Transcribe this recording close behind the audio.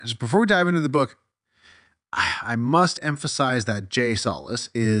Just before we dive into the book, I must emphasize that Jay Solis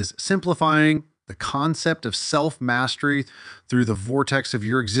is simplifying the concept of self mastery through the vortex of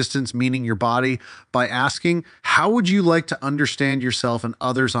your existence, meaning your body, by asking, how would you like to understand yourself and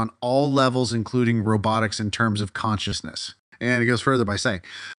others on all levels, including robotics, in terms of consciousness? And it goes further by saying,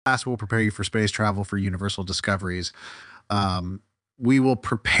 class will prepare you for space travel, for universal discoveries. We will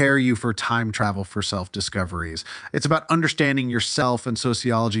prepare you for time travel, for self-discoveries. It's about understanding yourself and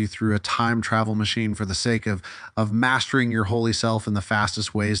sociology through a time travel machine for the sake of mastering your holy self in the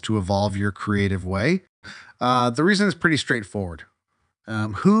fastest ways to evolve your creative way. The reason is pretty straightforward.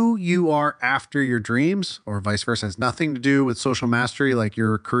 Who you are after your dreams, or vice versa, has nothing to do with social mastery, like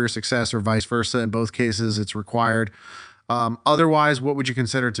your career success, or vice versa. In both cases, it's required. Otherwise, what would you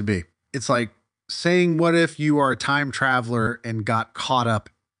consider it to be? It's like saying, what if you are a time traveler and got caught up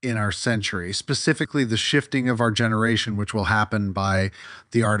in our century, specifically the shifting of our generation, which will happen by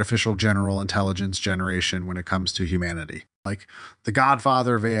the artificial general intelligence generation when it comes to humanity. Like the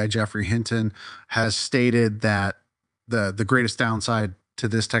godfather of AI, Jeffrey Hinton, has stated that the greatest downside to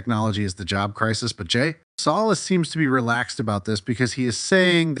this technology is the job crisis. But Jay Solis seems to be relaxed about this because he is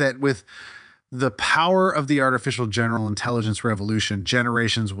saying that with the power of the artificial general intelligence revolution,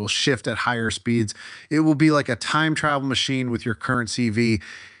 generations will shift at higher speeds. It will be like a time travel machine with your current CV.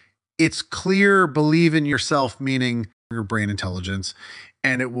 It's clear, believe in yourself, meaning your brain intelligence,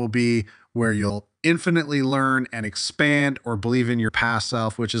 and it will be where you'll infinitely learn and expand, or believe in your past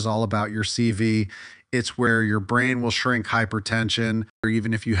self, which is all about your CV. It's where your brain will shrink hypertension, or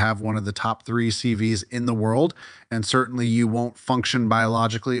even if you have one of the top 3 CVs in the world, and certainly you won't function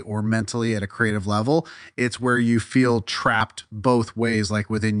biologically or mentally at a creative level. It's where you feel trapped both ways, like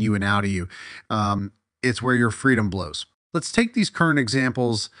within you and out of you. It's where your freedom blows. Let's take these current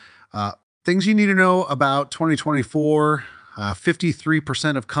examples. Things you need to know about 2024.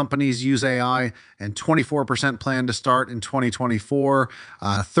 53% of companies use AI and 24% plan to start in 2024.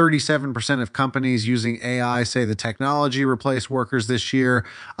 37% of companies using AI say the technology replaced workers this year.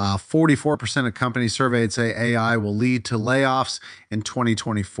 44% of companies surveyed say AI will lead to layoffs in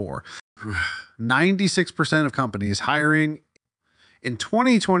 2024. 96% of companies hiring in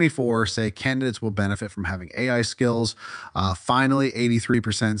 2024 say candidates will benefit from having AI skills. Finally,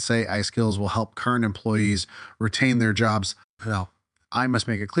 83% say AI skills will help current employees retain their jobs. Well, I must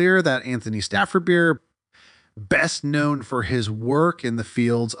make it clear that Anthony Stafford Beer, best known for his work in the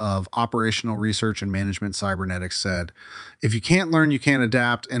fields of operational research and management cybernetics, said, if you can't learn, you can't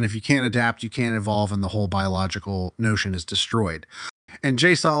adapt. And if you can't adapt, you can't evolve, and the whole biological notion is destroyed. And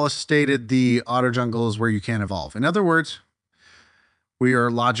Jay Solis stated the auto jungle is where you can't evolve. In other words, we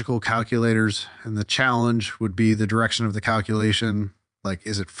are logical calculators, and the challenge would be the direction of the calculation. Like,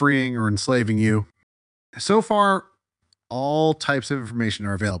 is it freeing or enslaving you? So far, all types of information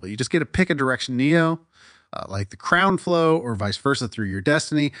are available. You just get to pick a direction, Neo, like the crown flow, or vice versa through your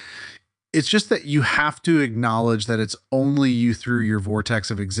destiny. It's just that you have to acknowledge that it's only you through your vortex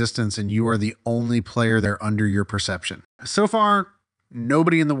of existence, and you are the only player there under your perception. So far,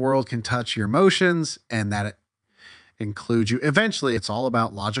 nobody in the world can touch your emotions, and that it includes you. Eventually, it's all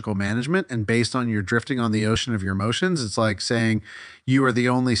about logical management, and based on your drifting on the ocean of your emotions, it's like saying you are the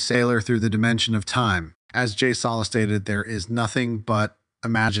only sailor through the dimension of time. As Jay Solis stated, there is nothing but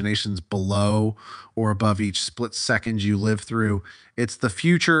imaginations below or above each split second you live through. It's the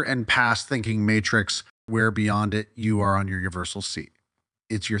future and past thinking matrix where beyond it you are on your universal seat.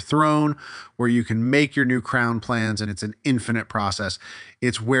 It's your throne where you can make your new crown plans, and it's an infinite process.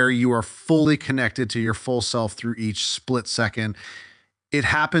 It's where you are fully connected to your full self through each split second. It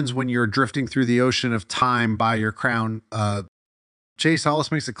happens when you're drifting through the ocean of time by your crown. Jay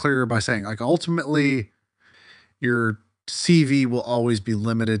Solis makes it clearer by saying, like, ultimately, your CV will always be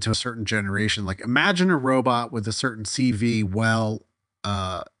limited to a certain generation. Like, imagine a robot with a certain CV. Well,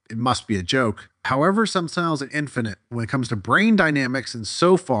 it must be a joke. However, sometimes it's infinite when it comes to brain dynamics. And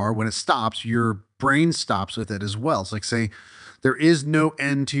so far, when it stops, your brain stops with it as well. It's like saying there is no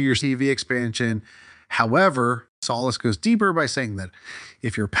end to your CV expansion. However, Solis goes deeper by saying that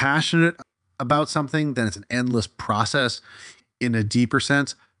if you're passionate about something, then it's an endless process. In a deeper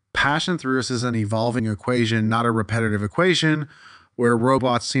sense, passion through us is an evolving equation, not a repetitive equation where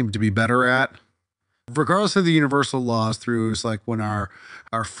robots seem to be better at. Regardless of the universal laws, through it's like when our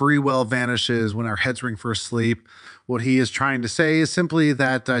free will vanishes, when our heads ring for sleep, what he is trying to say is simply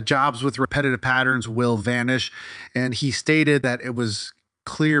that jobs with repetitive patterns will vanish. And he stated that it was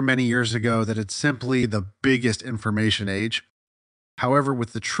clear many years ago that it's simply the biggest information age. However,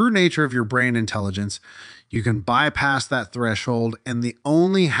 with the true nature of your brain intelligence, you can bypass that threshold, and the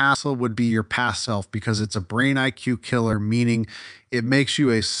only hassle would be your past self because it's a brain IQ killer, meaning it makes you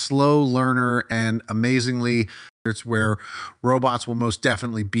a slow learner. And amazingly, it's where robots will most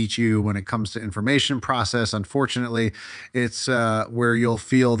definitely beat you when it comes to information process. Unfortunately, it's where you'll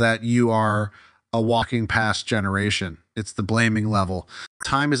feel that you are a walking past generation. It's the blaming level.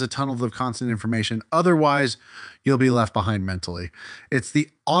 Time is a tunnel of constant information. Otherwise, you'll be left behind mentally. It's the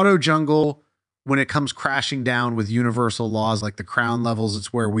auto jungle when it comes crashing down with universal laws like the crown levels.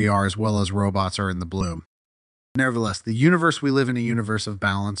 It's where we are, as well as robots are in the bloom. Nevertheless, the universe, we live in a universe of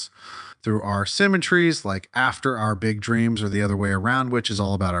balance through our symmetries, like after our big dreams, or the other way around, which is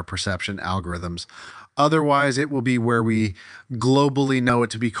all about our perception algorithms. Otherwise, it will be where we globally know it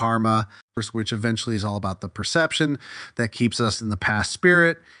to be karma, which eventually is all about the perception that keeps us in the past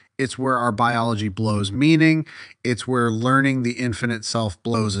spirit. It's where our biology blows meaning. It's where learning the infinite self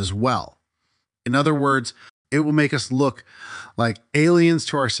blows as well. In other words, it will make us look like aliens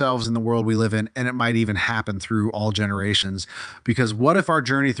to ourselves in the world we live in, and it might even happen through all generations. Because what if our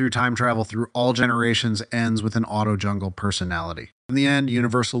journey through time travel through all generations ends with an auto jungle personality? In the end,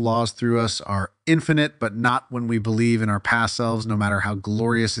 universal laws through us are infinite, but not when we believe in our past selves, no matter how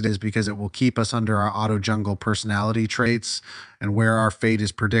glorious it is, because it will keep us under our auto jungle personality traits and where our fate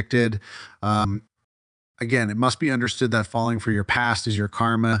is predicted. Again, it must be understood that falling for your past is your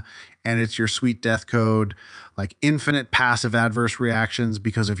karma, and it's your sweet death code, like infinite passive adverse reactions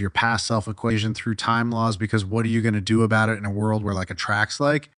because of your past self equation through time laws. Because what are you going to do about it in a world where like attracts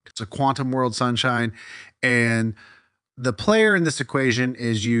like? It's a quantum world, sunshine. And the player in this equation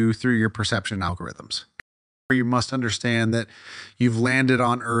is you through your perception algorithms. You must understand that you've landed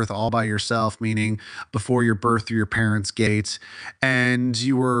on Earth all by yourself, meaning before your birth through your parents' gates, and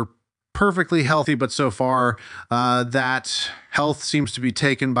you were perfectly healthy, but so far that health seems to be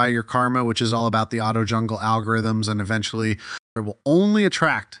taken by your karma, which is all about the auto jungle algorithms, and eventually it will only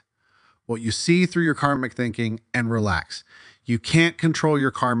attract what you see through your karmic thinking. And relax. You can't control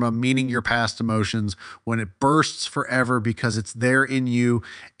your karma, meaning your past emotions, when it bursts forever, because it's there in you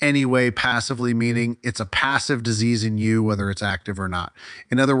anyway, passively, meaning it's a passive disease in you, whether it's active or not.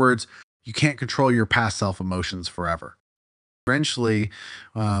 In other words, you can't control your past self emotions forever. Eventually,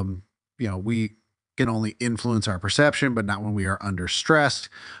 we can only influence our perception, but not when we are under stress.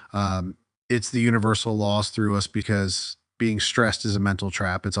 It's the universal laws through us, because being stressed is a mental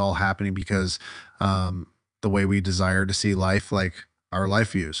trap. It's all happening because the way we desire to see life, like our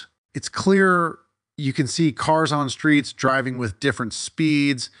life views. It's clear you can see cars on streets driving with different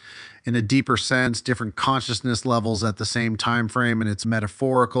speeds in a deeper sense, different consciousness levels at the same time frame, and it's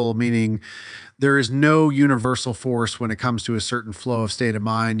metaphorical, meaning there is no universal force when it comes to a certain flow of state of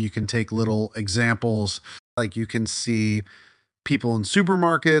mind. You can take little examples, like you can see people in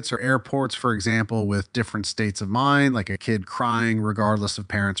supermarkets or airports, for example, with different states of mind, like a kid crying regardless if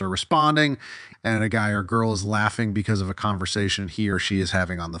parents are responding, and a guy or girl is laughing because of a conversation he or she is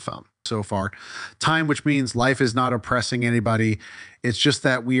having on the phone. So far, time, which means life is not oppressing anybody. It's just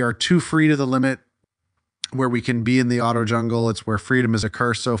that we are too free to the limit where we can be in the auto jungle. It's where freedom is a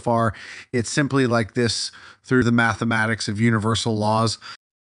curse so far. It's simply like this through the mathematics of universal laws.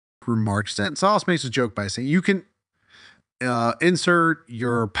 March Solace makes a joke by saying you can insert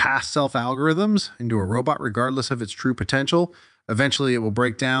your past self algorithms into a robot regardless of its true potential. Eventually it will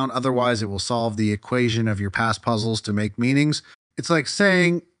break down. Otherwise, it will solve the equation of your past puzzles to make meanings. It's like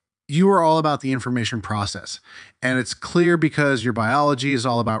saying you are all about the information process, and it's clear because your biology is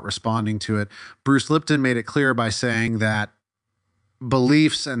all about responding to it. Bruce Lipton made it clear by saying that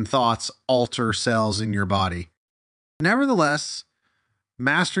beliefs and thoughts alter cells in your body. Nevertheless,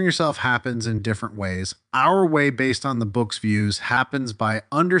 mastering yourself happens in different ways. Our way, based on the book's views, happens by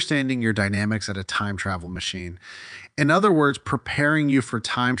understanding your dynamics at a time travel machine. In other words, preparing you for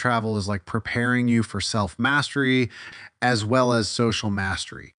time travel is like preparing you for self-mastery as well as social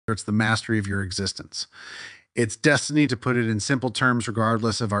mastery. It's the mastery of your existence. It's destiny, to put it in simple terms,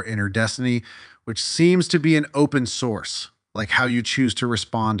 regardless of our inner destiny, which seems to be an open source, like how you choose to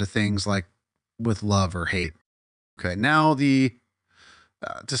respond to things like with love or hate. Okay, now the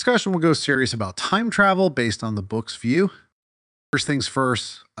discussion will go serious about time travel based on the book's view. First things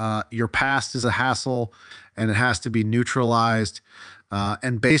first, your past is a hassle and it has to be neutralized.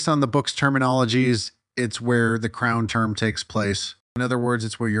 And based on the book's terminologies, it's where the crown term takes place. In other words,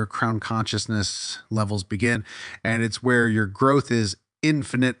 it's where your crown consciousness levels begin, and it's where your growth is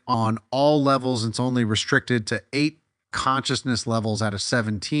infinite on all levels. It's only restricted to 8 consciousness levels out of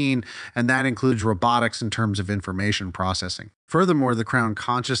 17, and that includes robotics in terms of information processing. Furthermore, the crown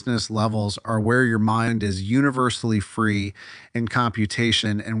consciousness levels are where your mind is universally free in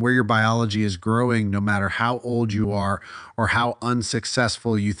computation and where your biology is growing no matter how old you are or how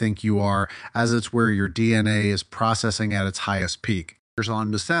unsuccessful you think you are, as it's where your DNA is processing at its highest peak.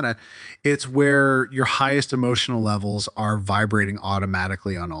 On Nuseta, it's where your highest emotional levels are vibrating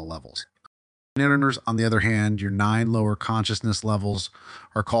automatically on all levels. On the other hand, your 9 lower consciousness levels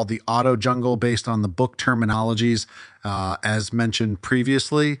are called the auto jungle based on the book terminologies. As mentioned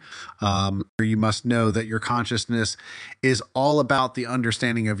previously, you must know that your consciousness is all about the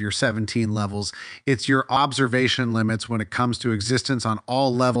understanding of your 17 levels. It's your observation limits when it comes to existence on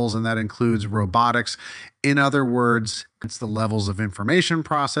all levels, and that includes robotics. In other words, it's the levels of information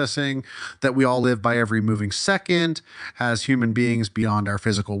processing that we all live by every moving second as human beings beyond our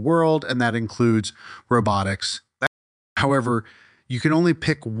physical world, and that includes robotics. However, you can only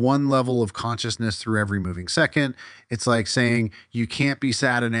pick one level of consciousness through every moving second. It's like saying you can't be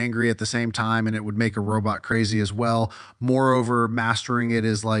sad and angry at the same time, and it would make a robot crazy as well. Moreover, mastering it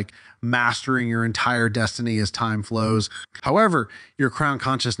is like mastering your entire destiny as time flows. However, your crown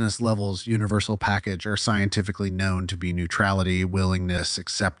consciousness levels universal package are scientifically known to be neutrality, willingness,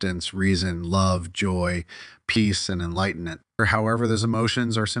 acceptance, reason, love, joy, peace, and enlightenment. However, those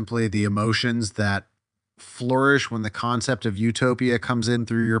emotions are simply the emotions that flourish when the concept of utopia comes in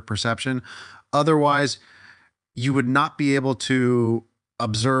through your perception. Otherwise, you would not be able to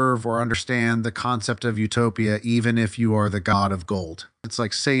observe or understand the concept of utopia, even if you are the god of gold. It's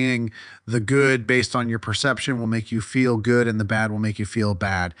like saying the good based on your perception will make you feel good and the bad will make you feel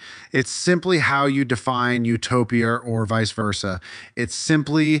bad. It's simply how you define utopia or vice versa. It's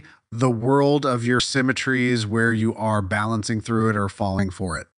simply the world of your symmetries where you are balancing through it or falling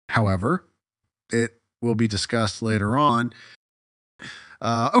for it. However, it will be discussed later on.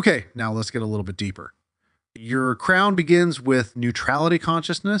 Okay, now let's get a little bit deeper. Your crown begins with neutrality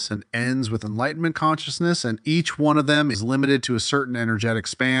consciousness and ends with enlightenment consciousness, and each one of them is limited to a certain energetic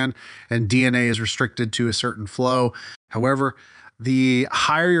span, and DNA is restricted to a certain flow. However, the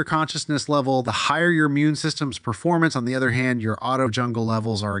higher your consciousness level, the higher your immune system's performance. On the other hand, your auto jungle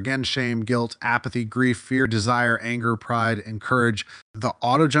levels are again shame, guilt, apathy, grief, fear, desire, anger, pride, and courage. The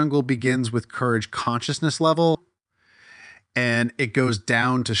auto jungle begins with courage consciousness level, and it goes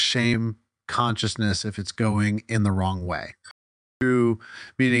down to shame consciousness if it's going in the wrong way.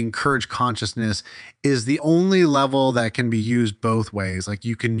 Meaning courage consciousness is the only level that can be used both ways. Like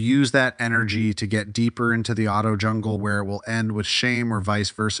you can use that energy to get deeper into the auto jungle where it will end with shame or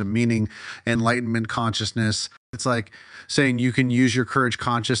vice versa, meaning enlightenment consciousness. It's like saying you can use your courage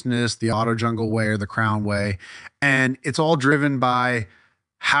consciousness the auto jungle way or the crown way. And it's all driven by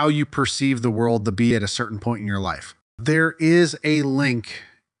how you perceive the world to be at a certain point in your life. There is a link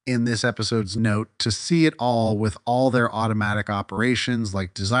in this episode's note to see it all with all their automatic operations,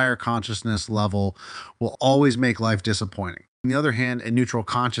 like desire consciousness level will always make life disappointing. On the other hand, a neutral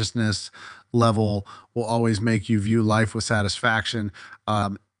consciousness level will always make you view life with satisfaction.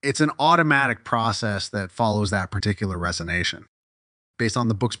 It's an automatic process that follows that particular resonation. Based on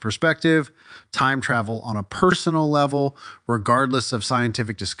the book's perspective, time travel on a personal level, regardless of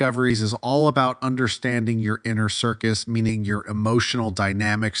scientific discoveries, is all about understanding your inner circus, meaning your emotional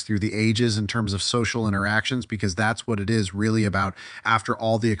dynamics through the ages in terms of social interactions, because that's what it is really about after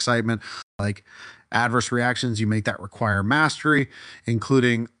all the excitement. Like adverse reactions, you make that require mastery,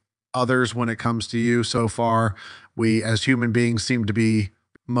 including others when it comes to you. So far, we as human beings seem to be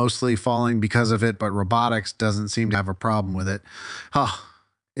mostly falling because of it, but robotics doesn't seem to have a problem with it.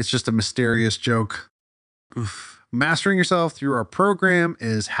 It's just a mysterious joke. Oof. Mastering yourself through our program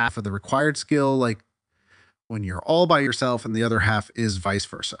is half of the required skill, like when you're all by yourself, and the other half is vice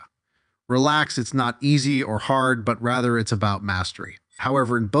versa. Relax, it's not easy or hard, but rather it's about mastery.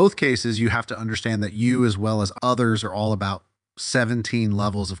 However, in both cases, you have to understand that you as well as others are all about 17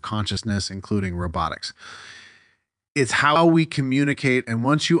 levels of consciousness, including robotics. It's how we communicate, and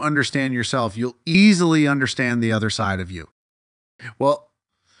once you understand yourself, you'll easily understand the other side of you. Well,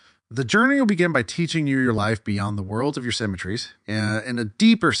 the journey will begin by teaching you your life beyond the world of your symmetries, in a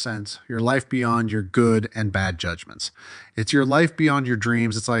deeper sense, your life beyond your good and bad judgments. It's your life beyond your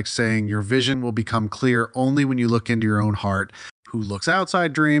dreams. It's like saying your vision will become clear only when you look into your own heart. Who looks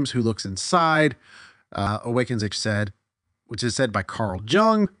outside dreams, who looks inside, awakens, which is said by Carl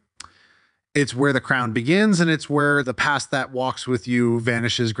Jung. It's where the crown begins, and it's where the past that walks with you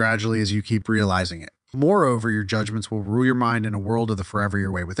vanishes gradually as you keep realizing it. Moreover, your judgments will rule your mind in a world of the forever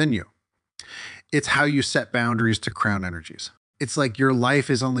your way within you. It's how you set boundaries to crown energies. it's like your life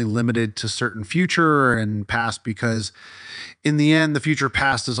is only limited to certain future and past, because in the end, the future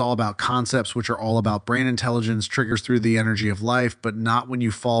past is all about concepts, which are all about brain intelligence, triggers through the energy of life, but not when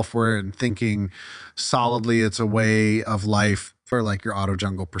you fall for it and thinking solidly it's a way of life, or like your auto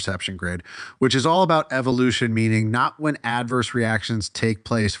jungle perception grid, which is all about evolution, meaning not when adverse reactions take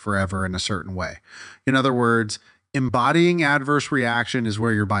place forever in a certain way. In other words, embodying adverse reaction is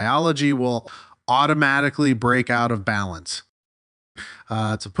where your biology will automatically break out of balance.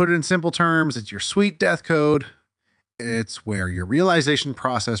 To put it in simple terms, it's your sweet death code. It's where your realization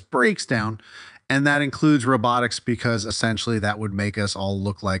process breaks down, and that includes robotics, because essentially that would make us all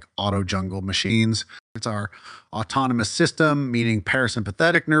look like auto jungle machines. It's our autonomous system, meaning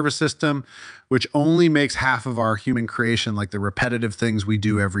parasympathetic nervous system, which only makes half of our human creation, like the repetitive things we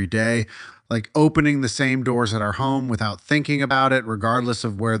do every day, like opening the same doors at our home without thinking about it, regardless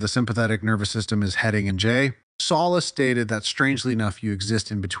of where the sympathetic nervous system is heading in J. Salas stated that, strangely enough, you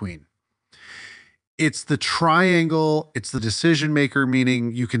exist in between. It's the triangle, it's the decision maker,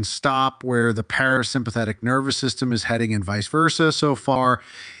 meaning you can stop where the parasympathetic nervous system is heading and vice versa. So far,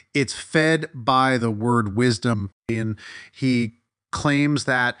 it's fed by the word wisdom. And he claims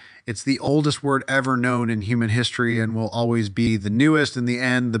that it's the oldest word ever known in human history and will always be the newest. In the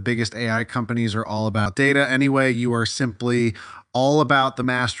end, the biggest AI companies are all about data. Anyway, you are simply all about the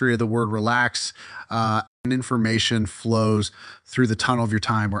mastery of the word relax, and information flows through the tunnel of your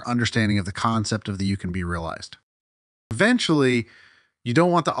time, where understanding of the concept of the you can be realized. Eventually, you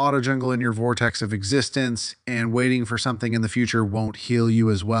don't want the auto jungle in your vortex of existence, and waiting for something in the future won't heal you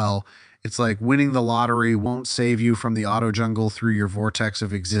as well. It's like winning the lottery won't save you from the auto jungle through your vortex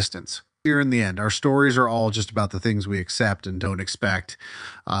of existence. Here in the end, our stories are all just about the things we accept and don't expect.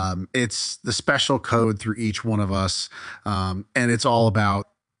 It's the special code through each one of us, and it's all about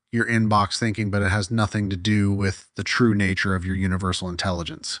your inbox thinking, but it has nothing to do with the true nature of your universal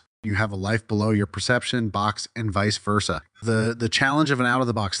intelligence. You have a life below your perception box and vice versa. The challenge of an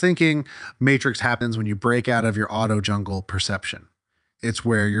out-of-the-box thinking matrix happens when you break out of your auto jungle perception. It's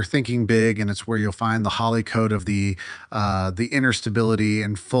where you're thinking big, and it's where you'll find the Holly code of the inner stability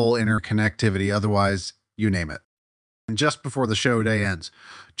and full interconnectivity. Otherwise, you name it. And just before the show day ends,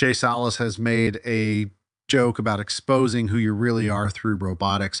 Jay Salas has made a joke about exposing who you really are through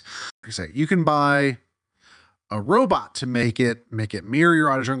robotics. You can buy a robot to make it mirror your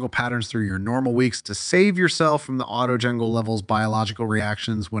auto jungle patterns through your normal weeks, to save yourself from the auto jungle level's biological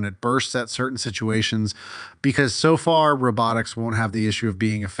reactions when it bursts at certain situations, because so far robotics won't have the issue of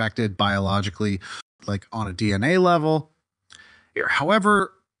being affected biologically, like on a DNA level.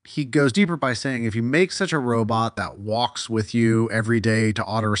 However, he goes deeper by saying, if you make such a robot that walks with you every day to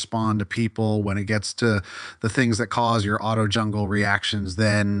auto respond to people when it gets to the things that cause your auto jungle reactions,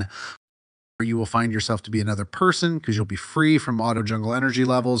 then you will find yourself to be another person, because you'll be free from auto jungle energy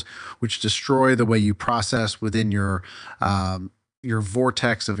levels, which destroy the way you process within your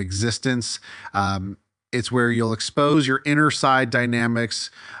vortex of existence. It's where you'll expose your inner side dynamics.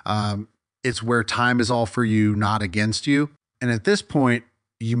 It's where time is all for you, not against you. And at this point,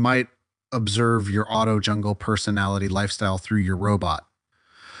 you might observe your auto jungle personality lifestyle through your robot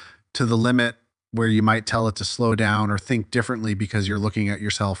to the limit where you might tell it to slow down or think differently because you're looking at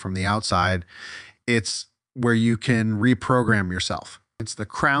yourself from the outside. It's where you can reprogram yourself. It's the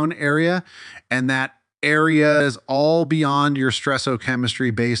crown area, and that area is all beyond your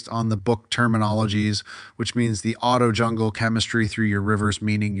stressochemistry based on the book terminologies, which means the auto jungle chemistry through your rivers,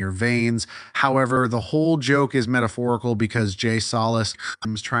 meaning your veins. However, the whole joke is metaphorical, because Jay Salas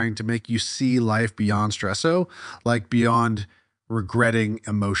is trying to make you see life beyond stresso, like beyond regretting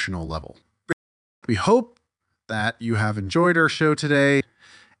emotional level. We hope that you have enjoyed our show today,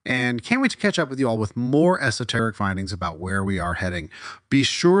 and can't wait to catch up with you all with more esoteric findings about where we are heading. Be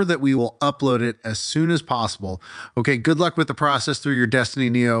sure that we will upload it as soon as possible. Okay, good luck with the process through your Destiny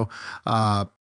Neo